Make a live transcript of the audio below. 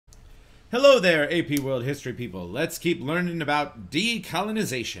Hello there, AP World History people. Let's keep learning about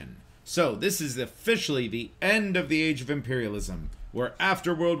decolonization. So, this is officially the end of the age of imperialism. We're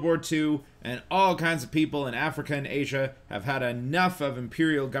after World War II, and all kinds of people in Africa and Asia have had enough of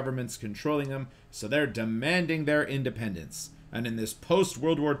imperial governments controlling them, so they're demanding their independence. And in this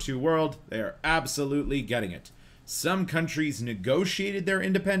post-World War II world, they are absolutely getting it. Some countries negotiated their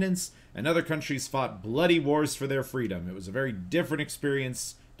independence, and other countries fought bloody wars for their freedom. It was a very different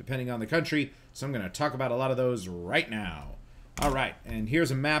experience depending on the country, so I'm going to talk about a lot of those right now. Alright, and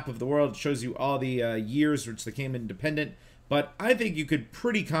here's a map of the world. It shows you all the years which they became independent, but I think you could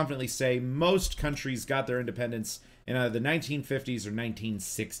pretty confidently say most countries got their independence in either the 1950s or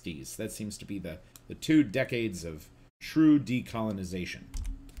 1960s. That seems to be the 2 decades of true decolonization.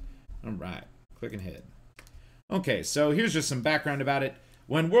 Alright, click ahead. Okay, so here's just some background about it.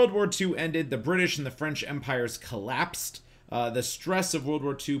 When World War II ended, the British and the French empires collapsed. The stress of World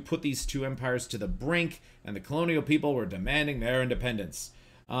War II put these two empires to the brink, and the colonial people were demanding their independence.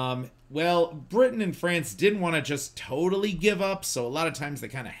 Well, Britain and France didn't want to just totally give up, so a lot of times they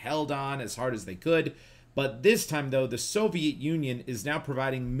kind of held on as hard as they could. But this time, though, the Soviet Union is now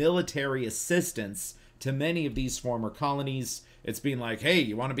providing military assistance to many of these former colonies. It's being like, hey,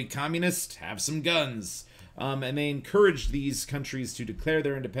 you want to be communist? Have some guns. And they encouraged these countries to declare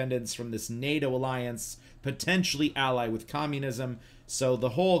their independence from this NATO alliance, potentially ally with communism. So the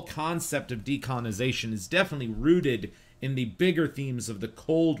whole concept of decolonization is definitely rooted in the bigger themes of the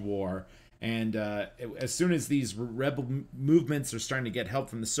Cold War. And as soon as these rebel movements are starting to get help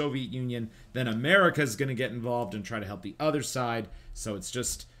from the Soviet Union, then America is going to get involved and try to help the other side. So it's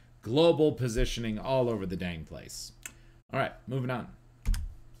just global positioning all over the dang place. All right, moving on.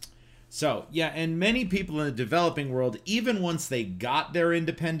 So, yeah, and many people in the developing world, even once they got their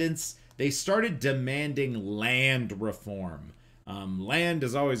independence, they started demanding land reform. Land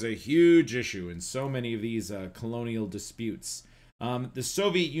is always a huge issue in so many of these colonial disputes. The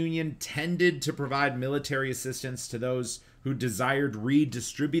Soviet Union tended to provide military assistance to those who desired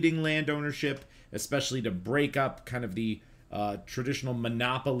redistributing land ownership, especially to break up kind of the traditional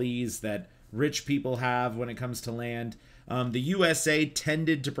monopolies that rich people have when it comes to land. The USA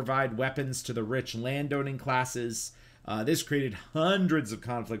tended to provide weapons to the rich landowning classes. This created hundreds of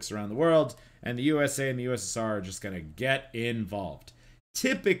conflicts around the world, and the USA and the USSR are just going to get involved.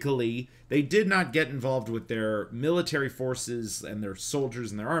 Typically, they did not get involved with their military forces and their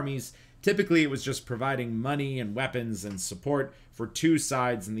soldiers and their armies. Typically, it was just providing money and weapons and support for two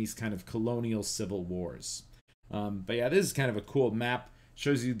sides in these kind of colonial civil wars. But yeah, this is kind of a cool map.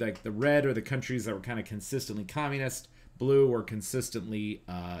 Shows you like the red are the countries that were kind of consistently communist, blue were consistently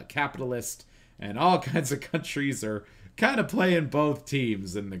capitalist, and all kinds of countries are kind of playing both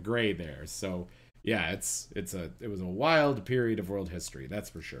teams in the gray there. So yeah, it was a wild period of world history, that's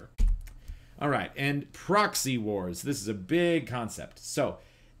for sure. All right, and proxy wars. This is a big concept. So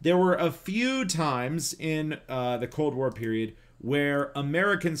there were a few times in the Cold War period where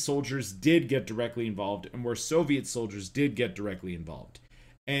American soldiers did get directly involved and where Soviet soldiers did get directly involved.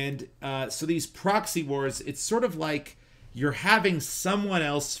 And so these proxy wars, it's sort of like you're having someone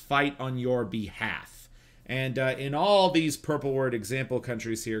else fight on your behalf. And in all these purple word example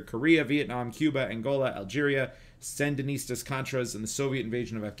countries here, Korea, Vietnam, Cuba, Angola, Algeria, Sandinistas, Contras, and the Soviet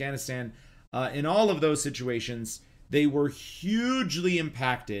invasion of Afghanistan, in all of those situations, they were hugely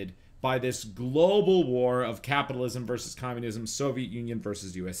impacted by this global war of capitalism versus communism, Soviet Union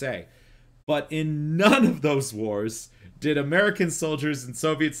versus USA. But in none of those wars did American soldiers and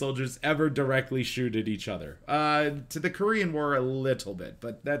Soviet soldiers ever directly shoot at each other. To the Korean War a little bit,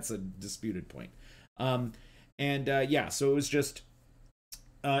 but that's a disputed point. Yeah, so it was just,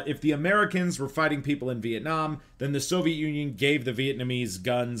 if the Americans were fighting people in Vietnam, then the Soviet Union gave the Vietnamese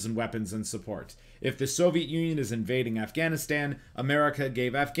guns and weapons and support. If the Soviet Union is invading Afghanistan, America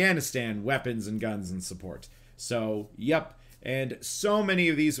gave Afghanistan weapons and guns and support. So, yep. And so many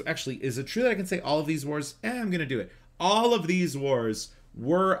of these, actually, is it true that I can say all of these wars? I'm going to do it. All of these wars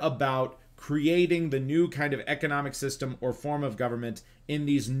were about creating the new kind of economic system or form of government in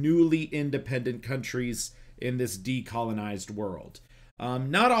these newly independent countries in this decolonized world.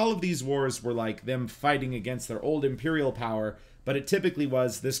 Not all of these wars were like them fighting against their old imperial power, but it typically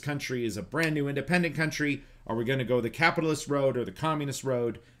was, this country is a brand new independent country. Are we going to go the capitalist road or the communist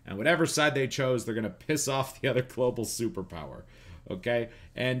road? And whatever side they chose, they're going to piss off the other global superpower. Okay?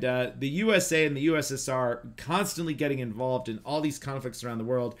 And the USA and the USSR constantly getting involved in all these conflicts around the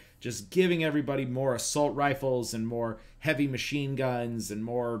world, just giving everybody more assault rifles and more heavy machine guns and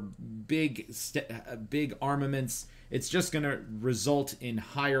more big armaments. It's just going to result in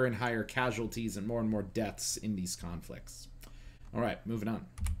higher and higher casualties and more deaths in these conflicts. All right, moving on.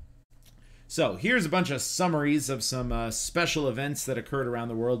 So here's a bunch of summaries of some special events that occurred around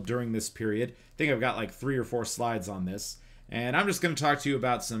the world during this period. I think I've got like 3 or 4 slides on this. And I'm just going to talk to you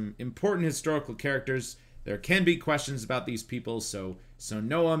about some important historical characters. There can be questions about these people, so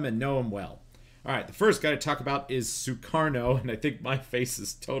know them and know them well. All right, the first guy to talk about is Sukarno, and I think my face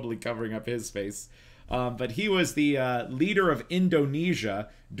is totally covering up his face. But he was the leader of Indonesia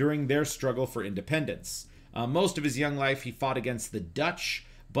during their struggle for independence. Most of his young life, he fought against the Dutch,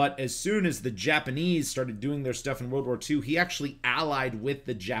 but as soon as the Japanese started doing their stuff in World War II, he actually allied with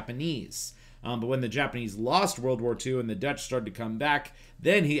the Japanese. But when the Japanese lost World War II and the Dutch started to come back,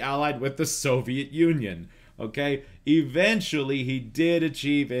 then he allied with the Soviet Union. Okay, eventually he did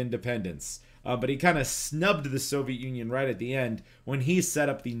achieve independence. But he kind of snubbed the Soviet Union right at the end when he set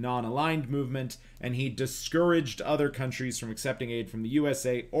up the non-aligned movement, and he discouraged other countries from accepting aid from the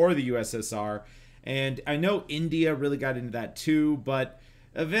USA or the USSR. And I know India really got into that too, but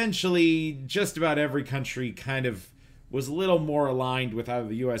eventually just about every country kind of was a little more aligned with either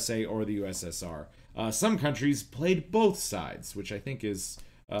the USA or the USSR. Some countries played both sides, which I think is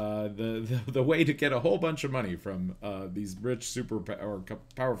the way to get a whole bunch of money from these rich, super or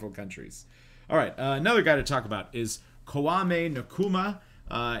powerful countries. All right, another guy to talk about is Kwame Nkrumah,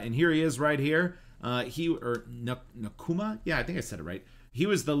 and here he is right here. Nkrumah? Yeah, I think I said it right. He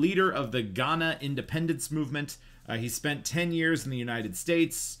was the leader of the Ghana independence movement. He spent 10 years in the United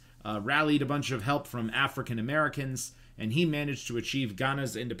States, rallied a bunch of help from African Americans, and he managed to achieve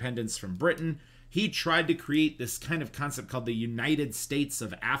Ghana's independence from Britain. He tried to create this kind of concept called the United States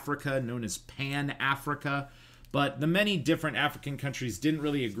of Africa, known as Pan-Africa. But the many different African countries didn't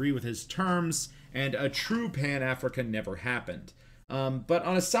really agree with his terms, and a true Pan-Africa never happened. But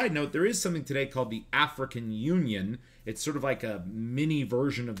on a side note, there is something today called the African Union. It's sort of like a mini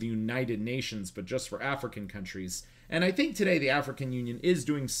version of the United Nations, but just for African countries. And I think today the African Union is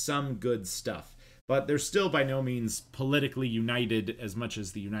doing some good stuff, but they're still by no means politically united as much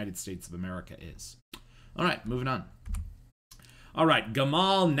as the United States of America is. All right, moving on. All right,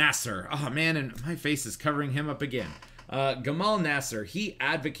 Gamal Nasser. Oh man, and my face is covering him up again. Gamal Nasser, he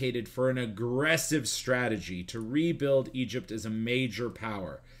advocated for an aggressive strategy to rebuild Egypt as a major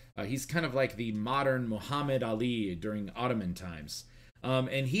power. He's kind of like the modern Muhammad Ali during Ottoman times.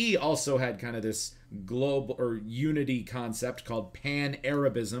 And he also had kind of this global or unity concept called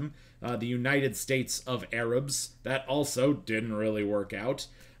Pan-Arabism, the United States of Arabs. That also didn't really work out.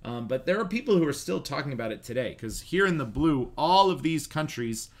 But there are people who are still talking about it today, because here in the blue, all of these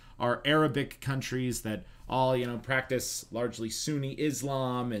countries are Arabic countries that all, practice largely Sunni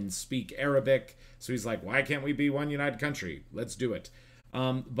Islam and speak Arabic. So he's like, why can't we be one united country? Let's do it.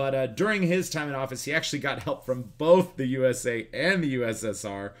 But during his time in office, he actually got help from both the USA and the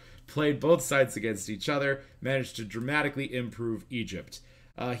USSR, played both sides against each other, managed to dramatically improve Egypt.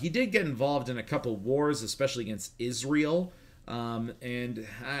 He did get involved in a couple wars, especially against Israel. And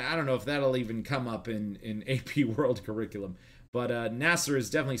I don't know if that'll even come up in AP World curriculum. But Nasser is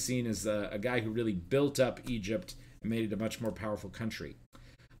definitely seen as a guy who really built up Egypt and made it a much more powerful country.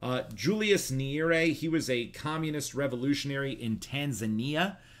 Julius Nyerere, he was a communist revolutionary in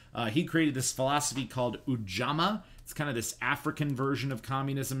Tanzania. He created this philosophy called Ujamaa. It's kind of this African version of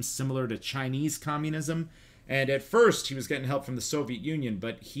communism, similar to Chinese communism. And at first, he was getting help from the Soviet Union,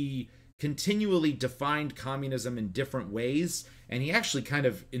 but he continually defined communism in different ways, and he actually kind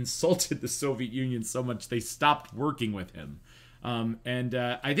of insulted the Soviet Union so much they stopped working with him.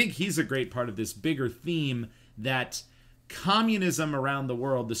 I think he's a great part of this bigger theme that communism around the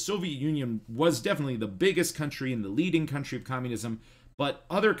world, the Soviet Union was definitely the biggest country and the leading country of communism, but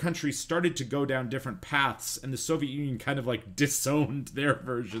other countries started to go down different paths, and the Soviet Union kind of like disowned their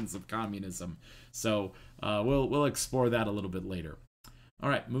versions of communism. So we'll explore that a little bit later. All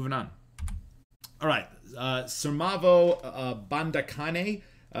right, moving on. All right, Surmavo Bandakane.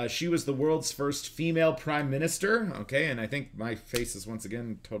 She was the world's first female prime minister. Okay, and I think my face is once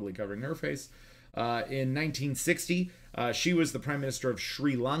again totally covering her face. In 1960, she was the prime minister of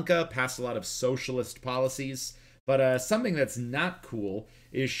Sri Lanka, passed a lot of socialist policies. But something that's not cool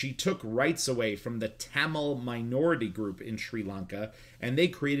is she took rights away from the Tamil minority group in Sri Lanka, and they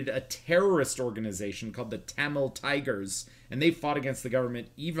created a terrorist organization called the Tamil Tigers, and they fought against the government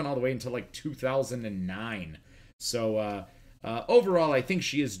even all the way until like 2009. So overall, I think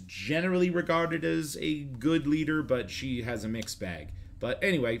she is generally regarded as a good leader, but she has a mixed bag. But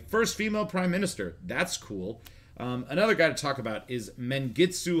anyway, first female prime minister, that's cool. Another guy to talk about is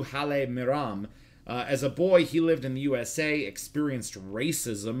Mengistu Haile Mariam. As a boy, he lived in the USA, experienced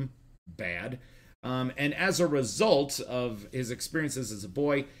racism, bad, And as a result of his experiences as a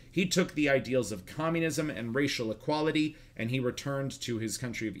boy, he took the ideals of communism and racial equality, and he returned to his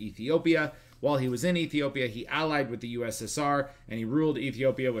country of Ethiopia. While he was in Ethiopia, he allied with the USSR, and he ruled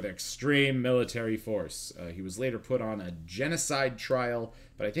Ethiopia with extreme military force. He was later put on a genocide trial,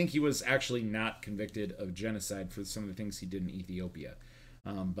 but I think he was actually not convicted of genocide for some of the things he did in Ethiopia.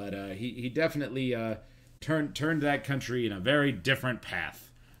 But he definitely turned that country in a very different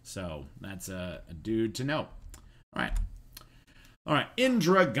path. So that's a dude to know. All right,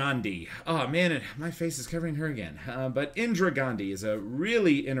 Indira Gandhi. Oh man, my face is covering her again. But Indira Gandhi is a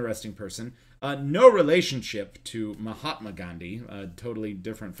really interesting person. No relationship to Mahatma Gandhi, a totally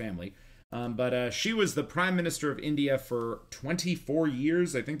different family. But she was the Prime Minister of India for 24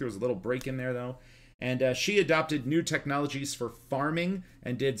 years. I think there was a little break in there, though. And she adopted new technologies for farming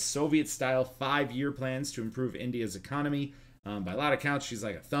and did Soviet-style 5-year plans to improve India's economy. By a lot of accounts, she's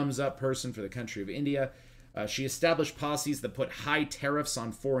like a thumbs-up person for the country of India. She established policies that put high tariffs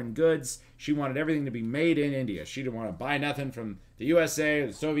on foreign goods. She wanted everything to be made in India. She didn't want to buy nothing from the USA or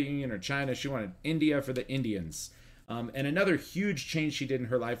the Soviet Union or China. She wanted India for the Indians. And another huge change she did in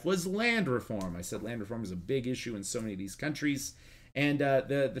her life was land reform. I said land reform is a big issue in so many of these countries. And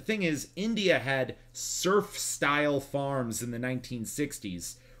the thing is, India had serf-style farms in the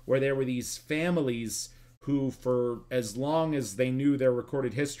 1960s where there were these families who, for as long as they knew their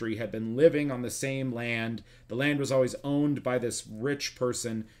recorded history, had been living on the same land. The land was always owned by this rich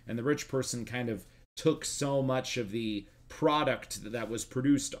person, and the rich person kind of took so much of the product that was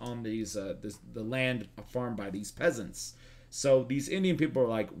produced on these the land farmed by these peasants. So these Indian people were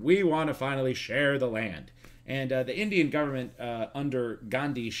like, we want to finally share the land. And the Indian government, under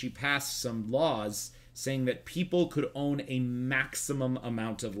Gandhi, she passed some laws saying that people could own a maximum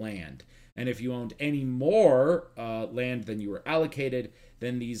amount of land. And if you owned any more land than you were allocated,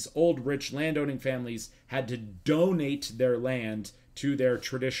 then these old rich landowning families had to donate their land to their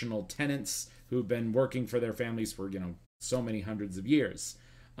traditional tenants who've been working for their families for, so many hundreds of years.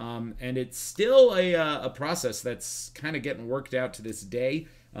 And it's still a process that's kind of getting worked out to this day.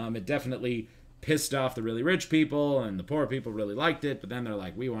 It definitely pissed off the really rich people, and the poor people really liked it, but then they're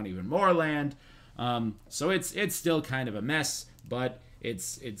like, we want even more land. So it's still kind of a mess, but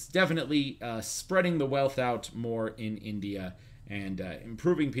it's definitely spreading the wealth out more in India and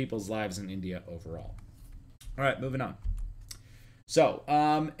improving people's lives in India overall. All right, moving on. So,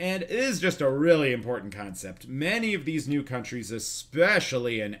 and it is just a really important concept. Many of these new countries,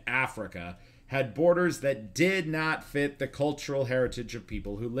 especially in Africa, had borders that did not fit the cultural heritage of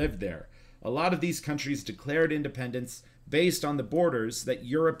people who lived there. A lot of these countries declared independence based on the borders that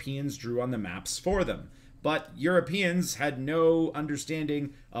Europeans drew on the maps for them. But Europeans had no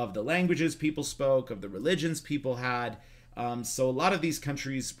understanding of the languages people spoke, of the religions people had. So a lot of these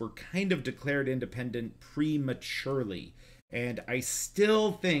countries were kind of declared independent prematurely. And I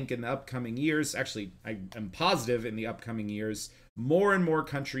still think in the upcoming years, actually, I am positive in the upcoming years, more and more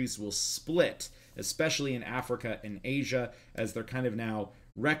countries will split, especially in Africa and Asia, as they're kind of now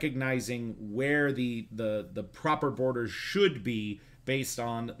recognizing where the proper borders should be based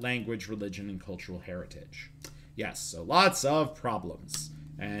on language, religion, and cultural heritage. Yes, so lots of problems.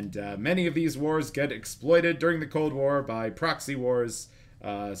 And many of these wars get exploited during the Cold War by proxy wars.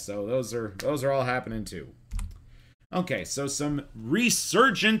 So those are all happening too. Okay, so some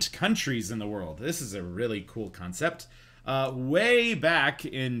resurgent countries in the world. This is a really cool concept. Way back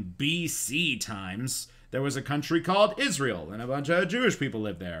in BC times, there was a country called Israel, and a bunch of Jewish people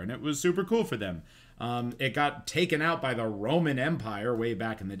lived there, and it was super cool for them. It got taken out by the Roman Empire way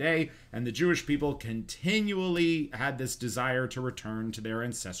back in the day, and the Jewish people continually had this desire to return to their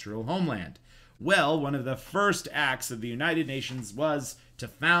ancestral homeland. Well, one of the first acts of the United Nations was to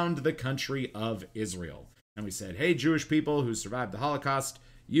found the country of Israel. And we said, hey, Jewish people who survived the Holocaust,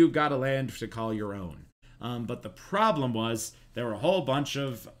 you got a land to call your own. But the problem was there were a whole bunch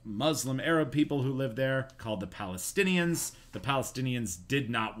of Muslim Arab people who lived there called the Palestinians. The Palestinians did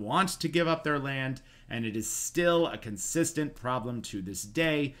not want to give up their land, and it is still a consistent problem to this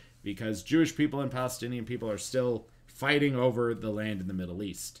day because Jewish people and Palestinian people are still fighting over the land in the Middle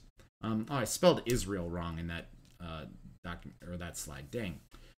East. I spelled Israel wrong in that document or that slide. Dang.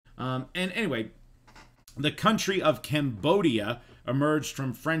 And anyway, the country of Cambodia emerged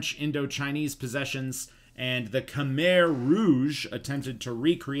from French Indo-Chinese possessions, and the Khmer Rouge attempted to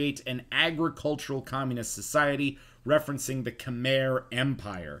recreate an agricultural communist society referencing the Khmer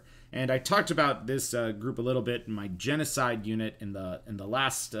Empire. And I talked about this group a little bit in my genocide unit in the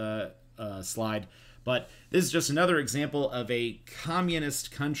last slide, but this is just another example of a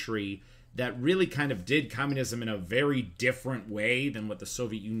communist country that really kind of did communism in a very different way than what the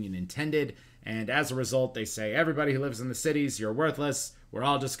Soviet Union intended. And as a result, they say, everybody who lives in the cities, you're worthless. We're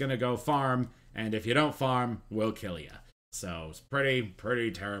all just going to go farm. And if you don't farm, we'll kill you. So it's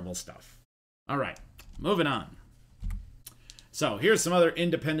pretty terrible stuff. All right, moving on. So here's some other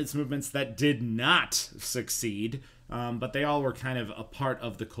independence movements that did not succeed, but they all were kind of a part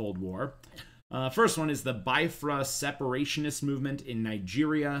of the Cold War. First one is the Biafra separationist movement in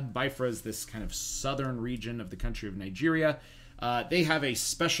Nigeria. Biafra is this kind of southern region of the country of Nigeria. They have a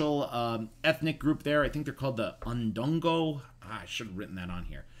special ethnic group there. I think they're called the Ondongo. I should have written that on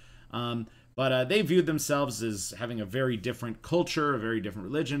here. But they viewed themselves as having a very different culture, a very different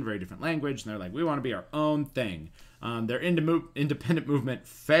religion, very different language. And they're like, we want to be our own thing. Their independent movement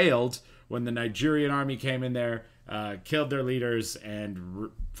failed when the Nigerian army came in there, killed their leaders, and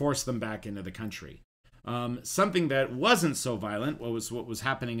forced them back into the country. Something that wasn't so violent was what was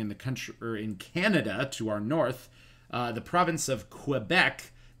happening in the country, or in Canada to our north. The province of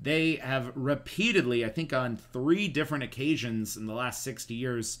Quebec, they have repeatedly, I think on 3 different occasions in the last 60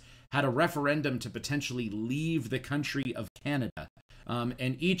 years, had a referendum to potentially leave the country of Canada.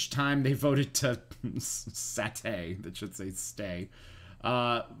 And each time they voted to satay, that should say stay.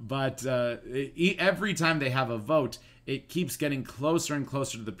 But every time they have a vote, it keeps getting closer and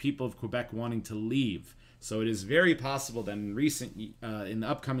closer to the people of Quebec wanting to leave. So it is very possible that in the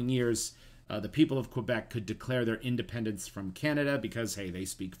upcoming years, the people of Quebec could declare their independence from Canada because, hey, they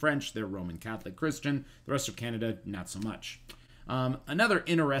speak French, they're Roman Catholic Christian. The rest of Canada, not so much. Another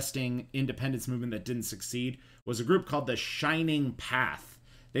interesting independence movement that didn't succeed was a group called the Shining Path.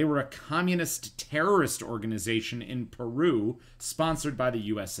 They were a communist terrorist organization in Peru, sponsored by the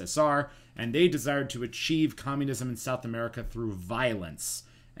USSR, and they desired to achieve communism in South America through violence.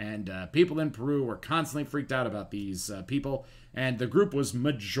 And people in Peru were constantly freaked out about these people, and the group was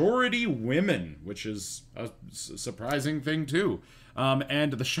majority women, which is a surprising thing too.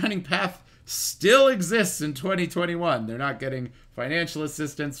 And the Shining Path still exists in 2021. They're not getting financial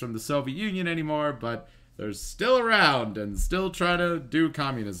assistance from the Soviet Union anymore, but they're still around and still trying to do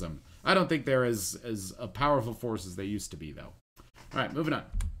communism. I don't think they're as a powerful force as they used to be, though. All right, moving on.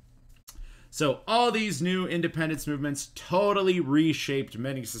 So all these new independence movements totally reshaped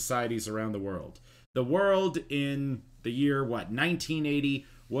many societies around the world. The world in the year, 1980,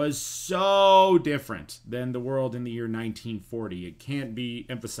 was so different than the world in the year 1940. It can't be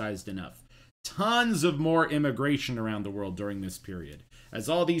emphasized enough. Tons of more immigration around the world during this period. As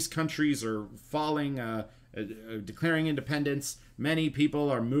all these countries are falling, declaring independence, many people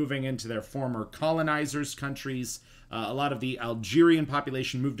are moving into their former colonizers' countries. A lot of the Algerian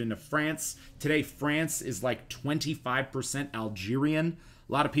population moved into France. Today, France is like 25% Algerian.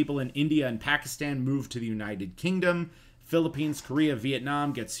 A lot of people in India and Pakistan moved to the United Kingdom. Philippines, Korea,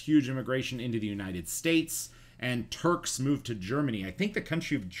 Vietnam gets huge immigration into the United States. And Turks moved to Germany. I think the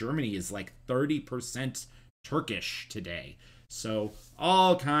country of Germany is like 30% Turkish today. So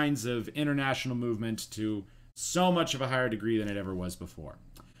all kinds of international movement to so much of a higher degree than it ever was before.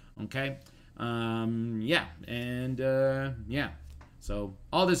 Okay? Yeah. So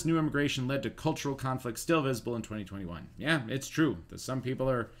all this new immigration led to cultural conflict still visible in 2021. Yeah, it's true that some people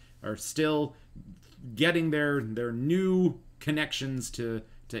are still getting their new connections to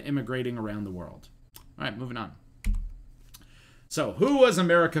immigrating around the world. All right, moving on. So who was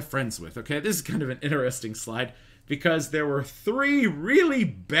America friends with? Okay, this is kind of an interesting slide because there were 3 really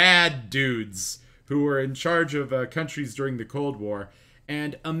bad dudes who were in charge of countries during the Cold War.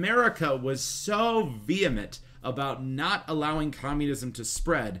 And America was so vehement about not allowing communism to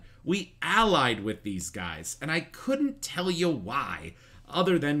spread, we allied with these guys. And I couldn't tell you why,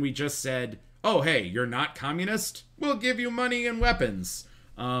 other than we just said, oh, hey, you're not communist? We'll give you money and weapons.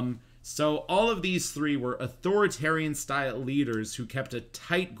 So all of these 3 were authoritarian-style leaders who kept a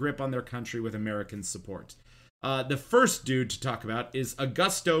tight grip on their country with American support. The first dude to talk about is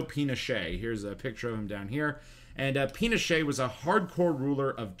Augusto Pinochet. Here's a picture of him down here. And Pinochet was a hardcore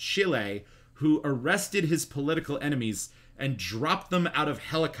ruler of Chile who arrested his political enemies and dropped them out of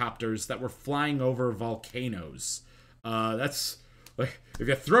helicopters that were flying over volcanoes. That's, like, if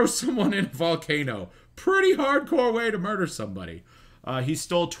you throw someone in a volcano, pretty hardcore way to murder somebody. He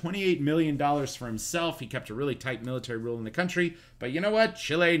stole $28 million for himself. He kept a really tight military rule in the country. But you know what?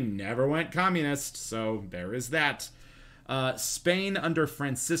 Chile never went communist, so there is that. Spain under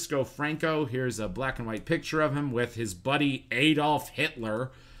Francisco Franco. Here's a black and white picture of him with his buddy Adolf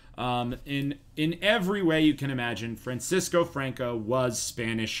Hitler. In every way you can imagine, Francisco Franco was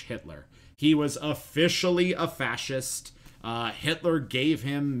Spanish Hitler. He was officially a fascist. Hitler gave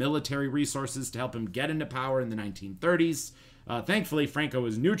him military resources to help him get into power in the 1930s. Thankfully, Franco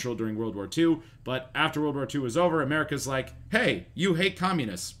was neutral during World War II, but after World War II was over, America's like, hey, you hate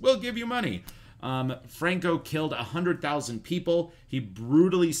communists. We'll give you money. Franco killed 100,000 people. He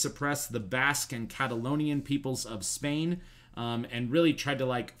brutally suppressed the Basque and Catalonian peoples of Spain, and really tried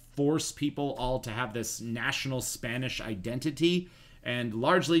to force people all to have this national Spanish identity. And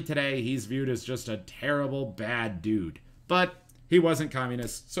largely today, he's viewed as just a terrible, bad dude. But he wasn't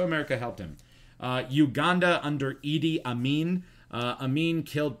communist, so America helped him. Uganda under Idi Amin. Amin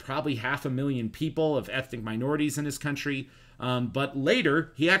killed probably 500,000 people of ethnic minorities in his country. But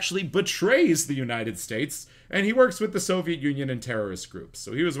later, he actually betrays the United States, and he works with the Soviet Union and terrorist groups.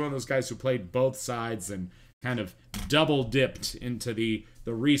 So he was one of those guys who played both sides and kind of double-dipped into the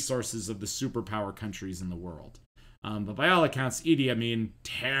resources of the superpower countries in the world. But by all accounts, Idi Amin,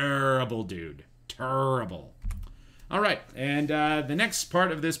 terrible dude. Terrible. All right, and the next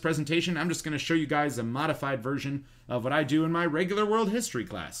part of this presentation, I'm just going to show you guys a modified version of what I do in my regular world history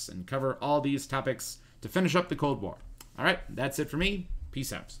class and cover all these topics to finish up the Cold War. All right, that's it for me.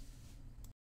 Peace out.